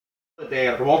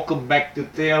There, welcome back to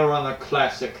Tail Runner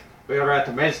Classic. We're at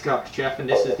Mezcraft Chef, and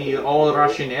this is the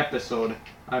all-Russian episode.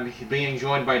 I'm being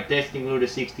joined by Testing Luda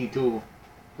 62,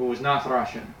 who is not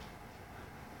Russian.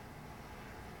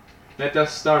 Let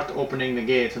us start opening the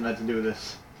gates and let's do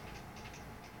this.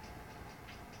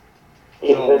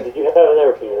 Ethan, did you have an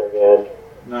airplane again?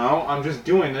 No, I'm just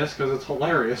doing this because it's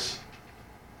hilarious.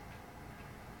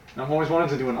 I've always wanted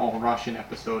to do an all-Russian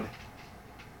episode.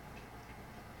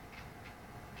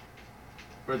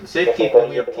 For the safekeeping,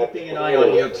 we are keeping an eye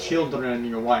on your children and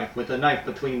your wife with a knife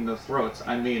between the throats.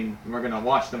 I mean, we're gonna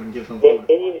watch them and give them food.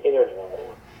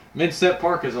 Midset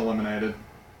Park is eliminated.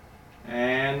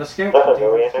 And the Scavenger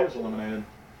Team is eliminated.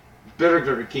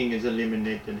 Burger King is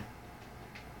eliminated.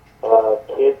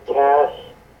 Kid Cash.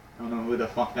 I don't know who the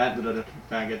fuck that little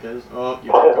faggot is. Oh,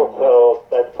 you I don't know.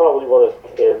 That's probably one of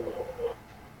his kids.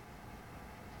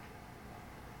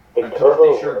 I'm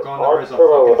pretty sure Gondor is a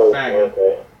fucking faggot.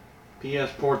 Okay.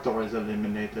 PS Porto is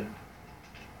eliminated.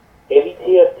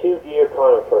 ABTF2, do your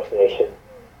Connor impersonation.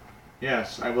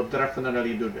 Yes, I will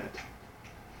definitely do that.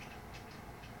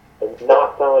 And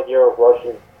not sound like you're a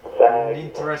Russian fag. An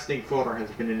interesting photo has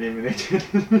been eliminated.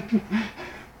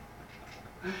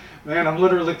 Man, I'm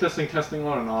literally testing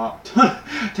loading off.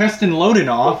 Testing loading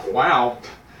off? Wow.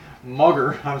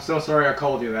 Mugger. I'm so sorry I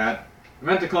called you that. I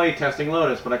meant to call you Testing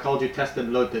Lotus, but I called you Tested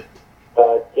Loaded.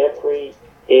 Jeffrey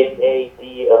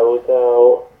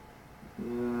Inadozo.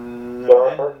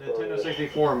 Nintendo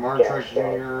 64, Mario Truck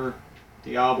Jr.,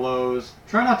 Diablos.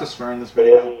 Try not to swear in this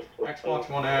video. Xbox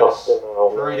One X,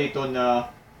 Ferrari on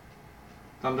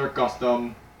Thunder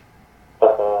Custom,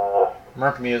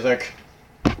 Merc Music.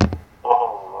 The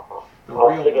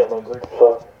real Merc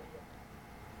Music.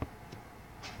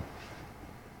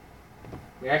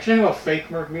 We actually have a fake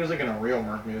Merc Music and a real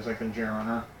Merc Music in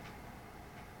J-Runner.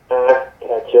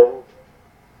 Ketchum.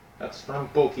 That's from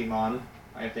Pokemon,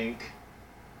 I think.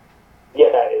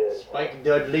 Yeah, it is. Spike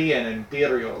Dudley and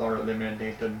Imperial are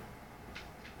eliminated.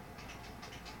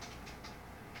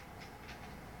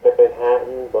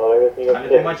 Manhattan, but everything I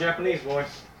did my Japanese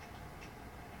voice.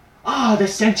 Ah, the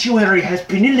sanctuary has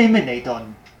been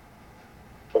eliminated.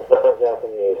 It's not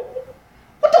Japanese.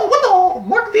 What the?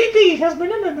 Mark VP has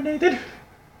been eliminated.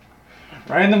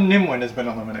 Random Nimwin has been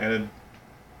eliminated.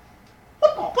 You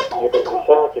sound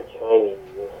like you're Chinese.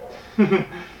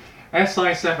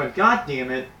 SI7, god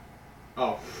damn it.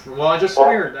 Oh, well, I just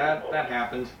sweared that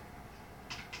happened.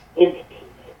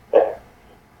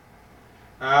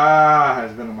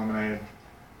 Has been eliminated.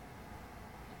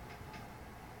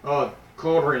 Oh,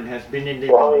 Corin has been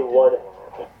eliminated.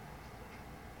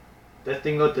 That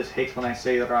thing notice hates when I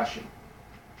say Russian.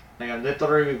 I am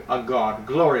literally a god.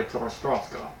 Glory to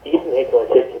Rostrovska. Ethan hates when I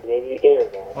say Canadian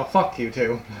internet. Oh, fuck you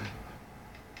too.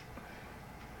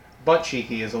 Butt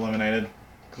Cheeky is eliminated.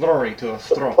 Glory to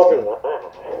Ostrovska.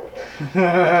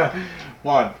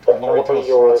 What? Glory to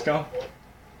Ostrovska?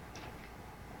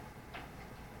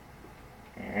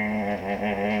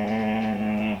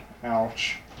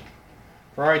 Ouch.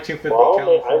 Ferrari 250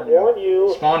 California. I warn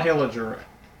you. Spawn Hillager.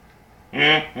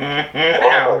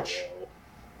 Ouch.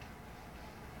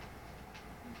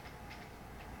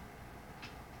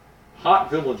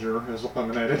 Hot Villager is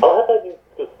eliminated. I'll have you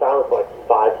just silent for like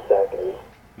 5 seconds.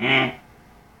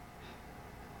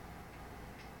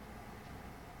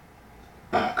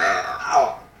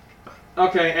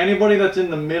 Okay, anybody that's in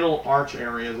the middle arch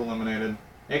area is eliminated.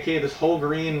 AKA this whole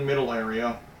green middle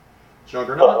area.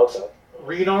 Juggernaut,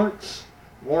 Redarts,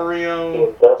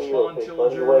 Wario, Spawn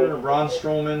Tillager, Ron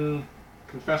Strowman,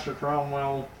 Confessor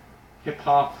Cromwell, Hip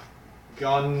Hop,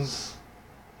 Guns,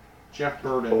 Jeff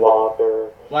Burden,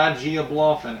 Vlad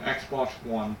Giabluff, and Xbox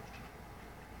One.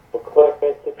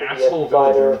 Asshole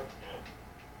Villager.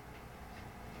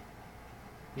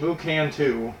 Mucan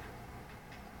 2.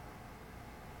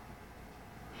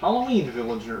 Halloween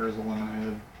Villager is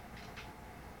eliminated.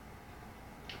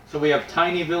 So we have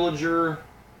Tiny Villager,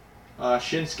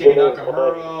 Shinsuke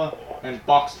Nakamura, and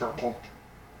Box Turtle.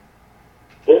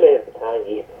 Should have made him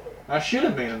tiny. I should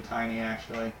have made him tiny,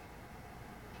 actually.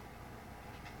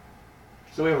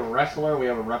 So we have a wrestler, we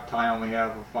have a reptile, and we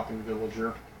have a fucking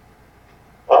villager.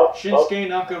 Shinsuke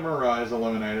Nakamura is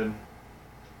eliminated.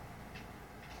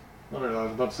 Literally, I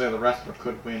was about to say the wrestler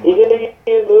could win. He didn't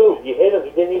even move. You hit him,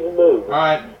 he didn't even move.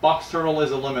 Alright, Box Turtle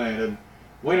is eliminated.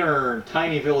 Winner,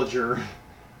 Tiny Villager.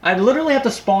 I literally have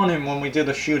to spawn him when we did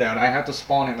the shootout. I have to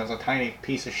spawn him as a tiny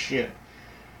piece of shit.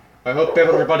 I hope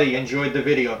everybody enjoyed the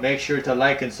video. Make sure to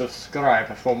like and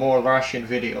subscribe for more Russian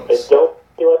videos. And don't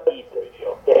do it either.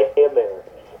 Okay,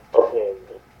 Americans. Okay.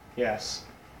 Yes,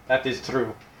 that is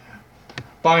true.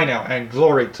 Bye now, and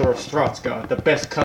glory to Ostrovska, the best